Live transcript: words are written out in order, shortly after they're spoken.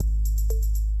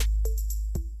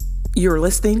You're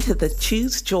listening to the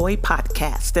Choose Joy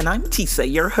podcast, and I'm Tisa,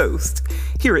 your host.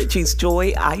 Here at Choose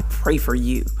Joy, I pray for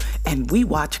you, and we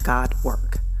watch God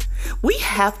work. We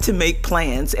have to make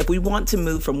plans if we want to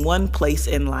move from one place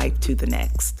in life to the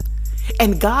next.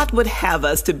 And God would have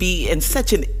us to be in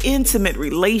such an intimate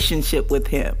relationship with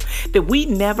Him that we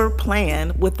never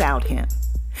plan without Him.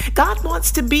 God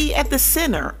wants to be at the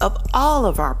center of all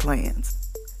of our plans.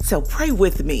 So pray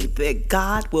with me that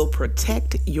God will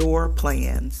protect your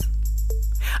plans.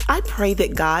 I pray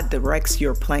that God directs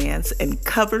your plans and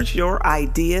covers your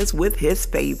ideas with His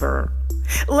favor.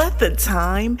 Let the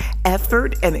time,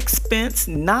 effort, and expense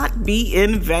not be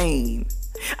in vain.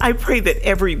 I pray that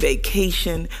every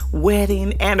vacation,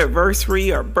 wedding,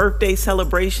 anniversary, or birthday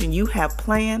celebration you have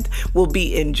planned will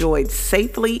be enjoyed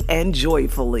safely and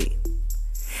joyfully.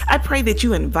 I pray that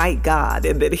you invite God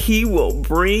and that He will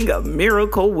bring a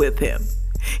miracle with Him.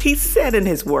 He said in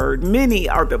His word, many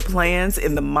are the plans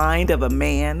in the mind of a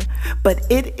man, but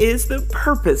it is the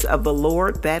purpose of the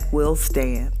Lord that will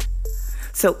stand.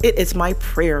 So it is my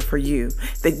prayer for you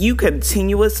that you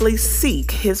continuously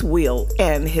seek His will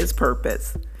and His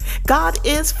purpose. God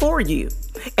is for you,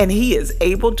 and He is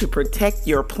able to protect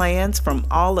your plans from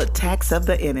all attacks of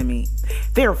the enemy.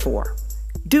 Therefore,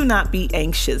 do not be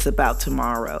anxious about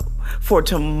tomorrow, for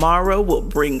tomorrow will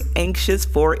bring anxious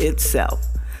for itself.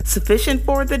 Sufficient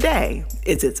for the day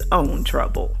is its own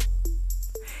trouble.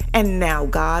 And now,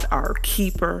 God, our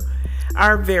keeper,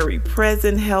 our very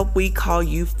present help, we call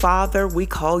you Father, we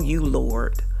call you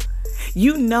Lord.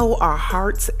 You know our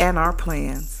hearts and our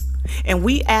plans. And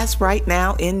we ask right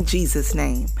now in Jesus'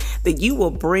 name that you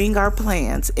will bring our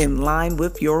plans in line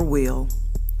with your will.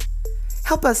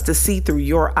 Help us to see through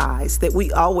your eyes that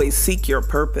we always seek your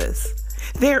purpose.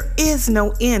 There is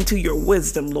no end to your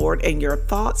wisdom, Lord, and your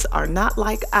thoughts are not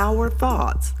like our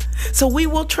thoughts. So we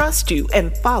will trust you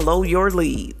and follow your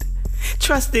lead,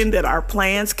 trusting that our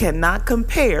plans cannot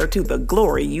compare to the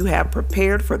glory you have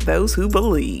prepared for those who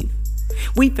believe.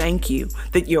 We thank you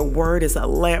that your word is a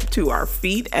lamp to our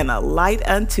feet and a light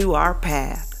unto our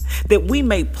path, that we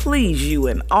may please you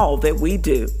in all that we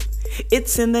do.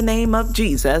 It's in the name of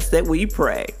Jesus that we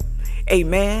pray.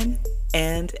 Amen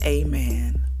and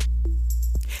amen.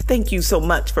 Thank you so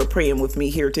much for praying with me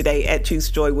here today at Choose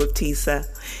Joy with Tisa.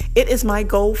 It is my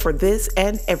goal for this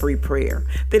and every prayer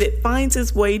that it finds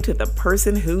its way to the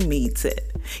person who needs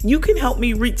it. You can help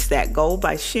me reach that goal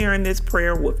by sharing this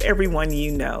prayer with everyone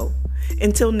you know.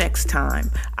 Until next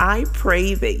time, I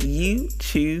pray that you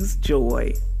choose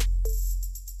joy.